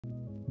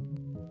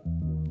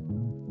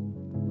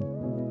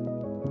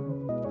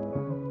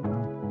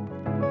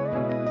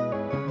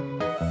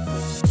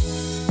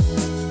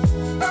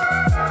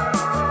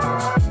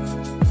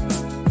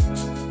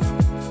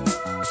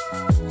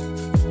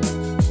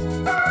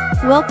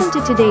Welcome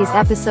to today's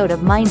episode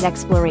of Mind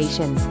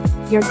Explorations,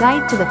 your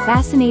guide to the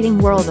fascinating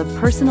world of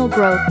personal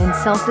growth and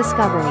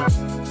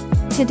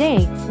self-discovery.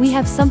 Today, we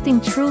have something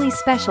truly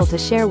special to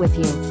share with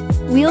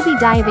you. We'll be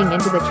diving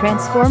into the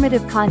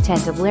transformative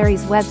content of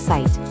Larry's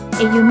website,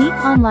 a unique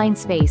online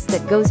space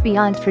that goes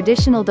beyond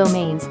traditional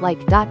domains like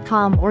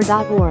 .com or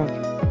 .org.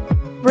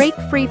 Break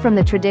free from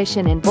the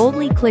tradition and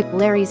boldly click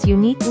Larry's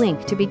unique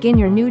link to begin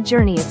your new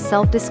journey of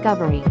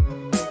self-discovery.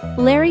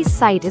 Larry's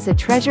site is a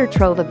treasure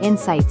trove of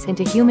insights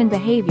into human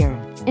behavior,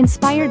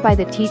 inspired by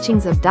the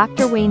teachings of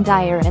Dr. Wayne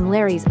Dyer and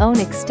Larry's own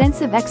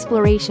extensive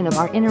exploration of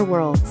our inner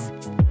worlds.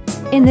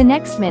 In the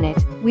next minute,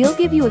 we'll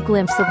give you a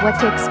glimpse of what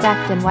to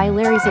expect and why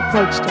Larry's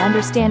approach to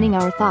understanding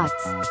our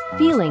thoughts,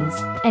 feelings,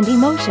 and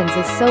emotions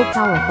is so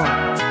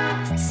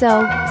powerful.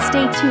 So,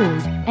 stay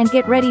tuned, and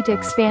get ready to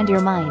expand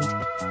your mind.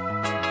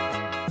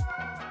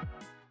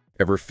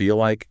 Ever feel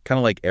kind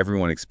of like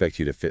everyone expects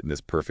you to fit in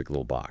this perfect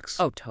little box?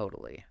 Oh,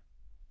 totally.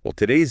 Well,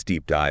 today's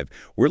deep dive,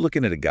 we're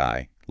looking at a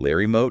guy,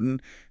 Larry Moten,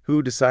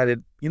 who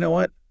decided, you know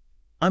what?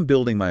 I'm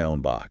building my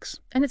own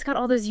box. And it's got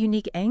all those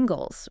unique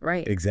angles,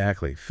 right?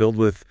 Exactly. Filled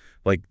with,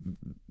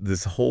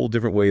 this whole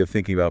different way of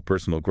thinking about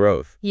personal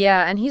growth.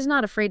 Yeah, and he's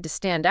not afraid to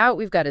stand out.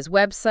 We've got his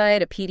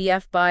website, a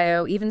PDF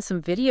bio, even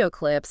some video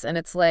clips, and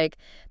it's like,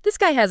 this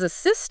guy has a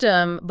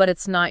system, but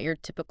it's not your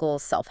typical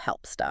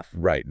self-help stuff.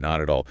 Right, not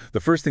at all. The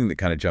first thing that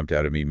kind of jumped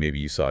out at me, maybe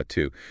you saw it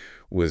too,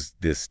 was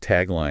this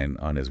tagline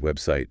on his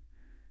website,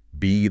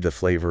 "Be the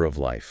flavor of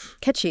life."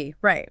 Catchy,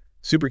 right.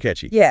 Super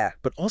catchy. Yeah.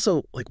 But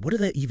also, what does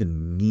that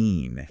even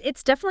mean?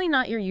 It's definitely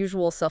not your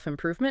usual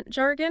self-improvement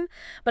jargon,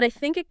 but I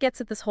think it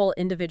gets at this whole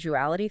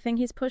individuality thing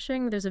he's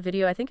pushing. There's a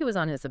video, I think it was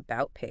on his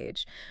About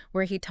page,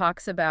 where he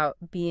talks about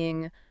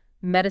being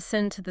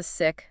medicine to the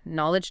sick,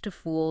 knowledge to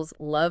fools,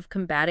 love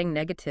combating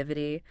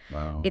negativity.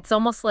 Wow. It's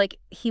almost like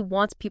he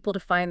wants people to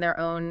find their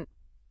own,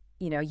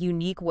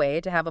 unique way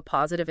to have a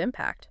positive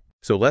impact.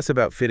 So less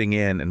about fitting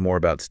in and more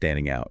about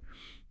standing out.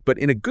 But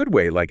in a good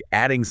way, like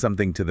adding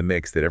something to the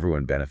mix that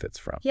everyone benefits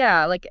from.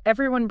 Yeah, like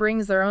everyone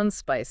brings their own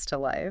spice to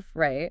life,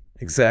 right?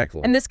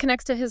 Exactly. And this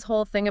connects to his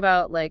whole thing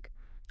about,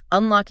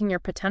 unlocking your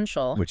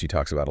potential. Which he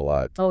talks about a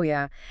lot. Oh,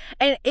 yeah.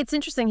 And it's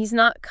interesting. He's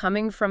not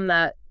coming from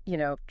that,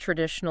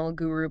 traditional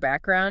guru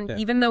background,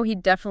 even though he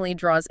definitely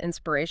draws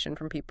inspiration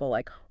from people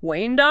like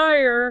Wayne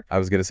Dyer. I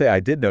was going to say, I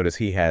did notice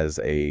he has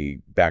a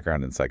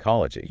background in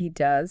psychology. He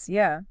does,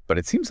 yeah. But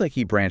it seems like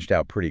he branched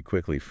out pretty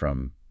quickly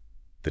from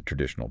the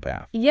traditional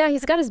path. Yeah,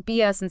 he's got his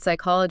BS in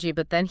psychology,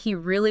 but then he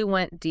really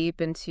went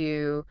deep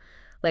into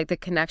the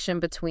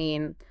connection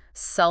between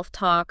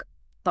self-talk,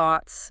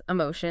 thoughts,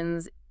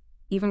 emotions,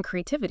 even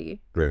creativity.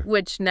 Right.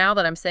 Which now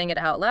that I'm saying it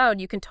out loud,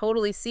 you can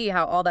totally see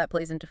how all that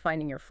plays into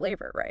finding your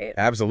flavor, right?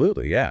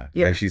 Absolutely, yeah.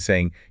 And she's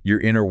saying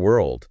your inner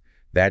world,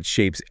 that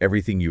shapes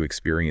everything you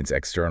experience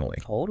externally.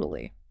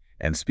 Totally.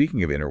 And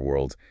speaking of inner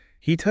worlds,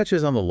 he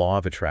touches on the law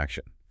of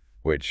attraction,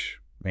 which,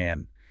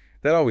 man,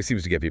 that always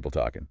seems to get people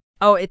talking.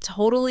 Oh, it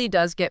totally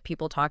does get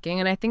people talking.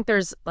 And I think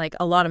there's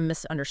a lot of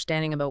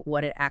misunderstanding about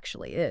what it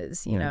actually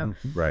is, know?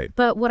 Right.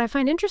 But what I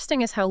find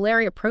interesting is how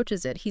Larry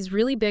approaches it. He's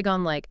really big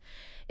on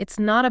it's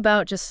not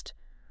about just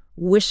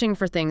wishing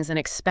for things and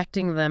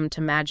expecting them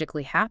to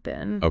magically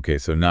happen. Okay,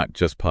 so not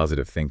just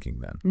positive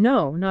thinking then.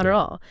 No, not at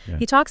all. Yeah.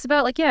 He talks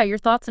about your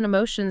thoughts and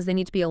emotions, they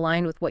need to be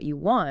aligned with what you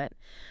want.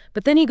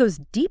 But then he goes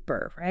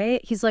deeper,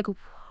 right? He's like,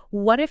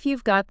 what if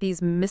you've got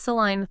these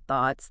misaligned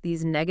thoughts,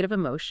 these negative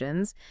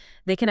emotions?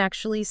 They can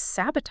actually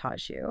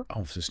sabotage you. Oh,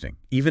 interesting.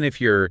 Even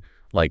if you're,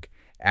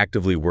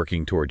 actively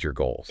working towards your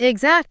goals.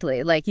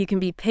 Exactly. You can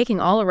be taking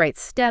all the right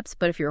steps,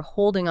 but if you're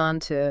holding on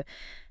to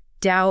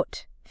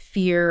doubt,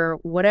 fear,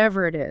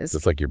 whatever it is.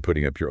 It's like you're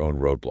putting up your own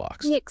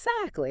roadblocks.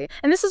 Exactly.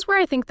 And this is where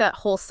I think that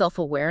whole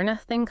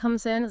self-awareness thing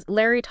comes in.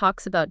 Larry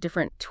talks about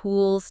different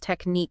tools,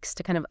 techniques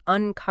to kind of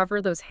uncover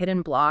those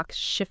hidden blocks,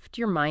 shift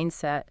your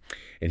mindset.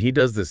 And he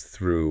does this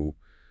through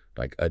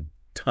a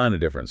ton of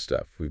different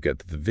stuff. We've got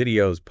the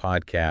videos,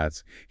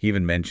 podcasts. He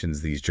even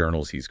mentions these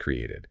journals he's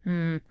created.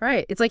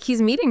 Right. It's like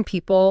he's meeting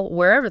people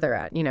wherever they're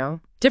at,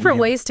 different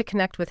ways to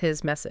connect with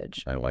his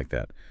message. I like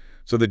that.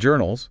 So the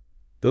journals,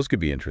 those could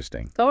be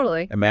interesting.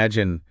 Totally.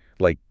 Imagine,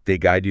 they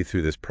guide you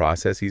through this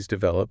process he's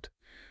developed.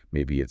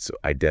 Maybe it's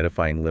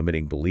identifying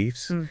limiting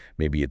beliefs.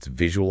 Maybe it's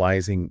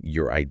visualizing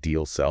your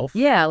ideal self.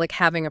 Yeah, like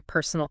having a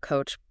personal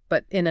coach,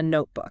 but in a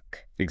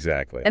notebook.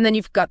 Exactly. And then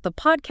you've got the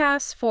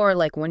podcasts for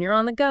when you're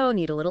on the go,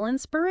 need a little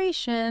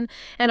inspiration.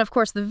 And of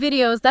course, the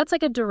videos, that's a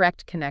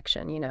direct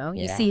connection,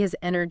 You see his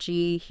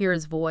energy, hear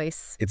his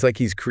voice. It's like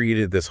he's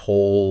created this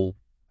whole,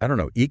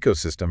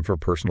 ecosystem for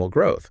personal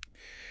growth.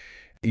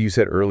 You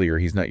said earlier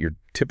he's not your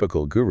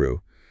typical guru,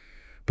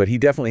 but he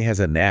definitely has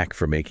a knack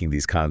for making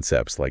these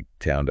concepts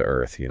down to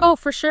earth. Oh,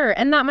 for sure.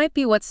 And that might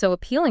be what's so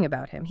appealing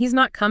about him. He's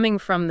not coming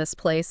from this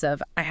place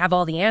of, I have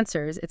all the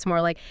answers. It's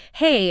more like,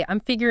 hey, I'm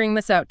figuring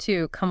this out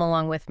too. Come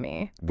along with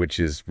me. Which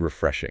is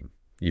refreshing.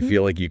 You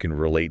feel like you can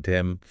relate to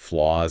him,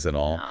 flaws and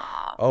all.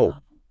 Oh,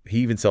 he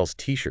even sells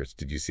T-shirts.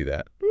 Did you see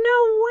that?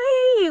 No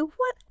way.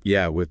 What?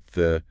 Yeah, with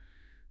the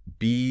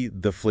 "Be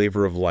the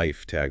flavor of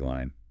life"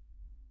 tagline.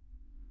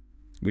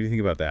 What do you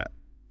think about that?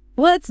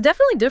 Well, it's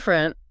definitely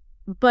different.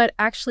 But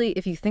actually,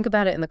 if you think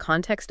about it in the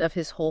context of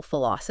his whole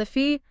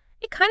philosophy,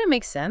 it kind of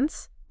makes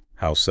sense.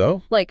 How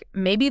so? Like,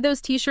 maybe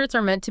those t-shirts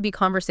are meant to be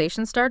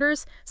conversation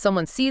starters.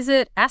 Someone sees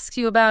it, asks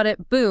you about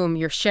it, boom,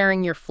 you're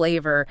sharing your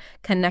flavor,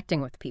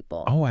 connecting with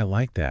people. Oh, I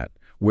like that.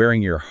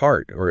 Wearing your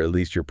heart, or at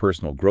least your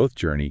personal growth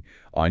journey,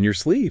 on your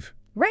sleeve.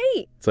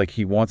 Right. It's like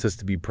he wants us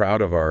to be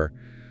proud of our,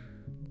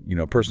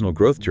 personal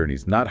growth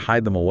journeys, not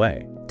hide them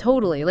away.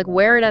 Totally. Like,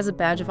 wear it as a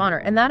badge of honor.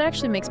 And that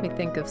actually makes me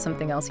think of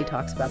something else he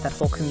talks about, that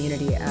whole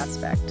community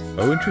aspect.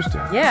 Oh,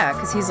 interesting. Yeah,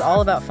 because he's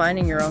all about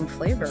finding your own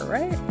flavor,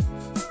 right?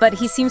 But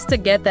he seems to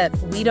get that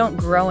we don't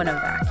grow in a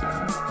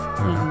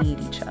vacuum. We need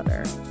each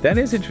other. That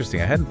is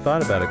interesting. I hadn't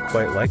thought about it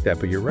quite like that,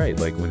 but you're right.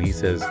 Like when he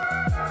says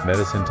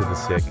medicine to the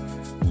sick,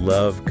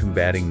 love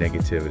combating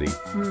negativity,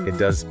 it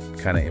does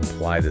kind of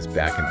imply this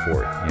back and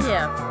forth.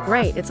 Yeah,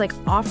 right. It's like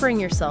offering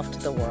yourself to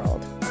the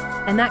world.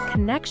 And that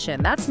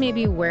connection, that's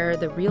maybe where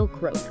the real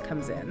growth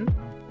comes in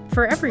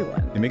for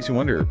everyone. It makes you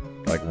wonder,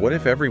 like, what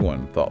if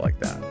everyone thought like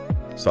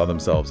that? Saw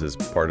themselves as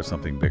part of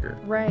something bigger?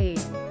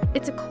 Right.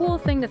 It's a cool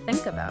thing to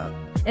think about.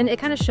 And it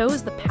kind of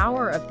shows the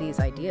power of these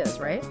ideas,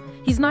 right?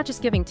 He's not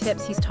just giving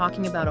tips, he's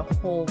talking about a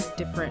whole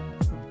different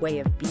way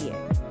of being.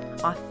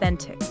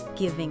 Authentic,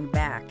 giving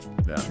back,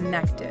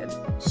 connected.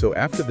 So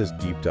after this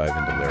deep dive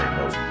into Larry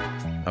Moten,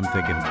 I'm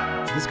thinking,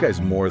 this guy's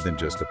more than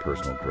just a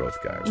personal growth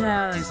guy, right?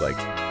 Yeah. He's like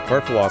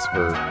part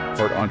philosopher,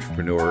 part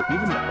entrepreneur,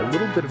 even a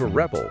little bit of a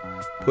rebel,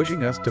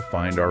 pushing us to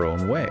find our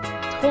own way.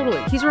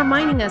 Totally. He's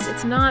reminding us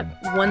it's not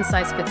one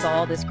size fits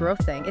all, this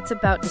growth thing. It's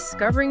about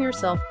discovering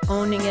yourself,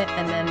 owning it,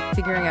 and then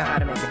figuring out how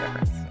to make a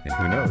difference. And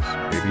who knows,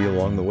 maybe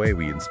along the way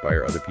we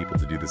inspire other people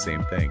to do the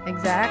same thing.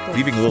 Exactly.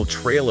 Leaving a little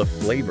trail of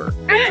flavor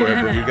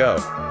wherever we go.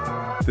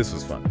 This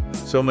was fun.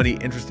 So many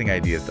interesting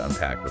ideas to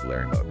unpack with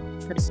Larry Moten.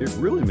 It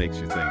really makes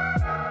you think,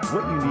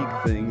 what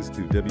unique things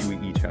do we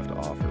each have to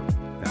offer,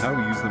 and how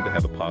do we use them to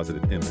have a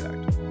positive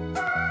impact?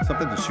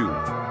 Something to chew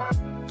on.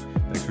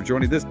 Thanks for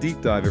joining this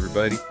deep dive,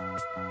 everybody.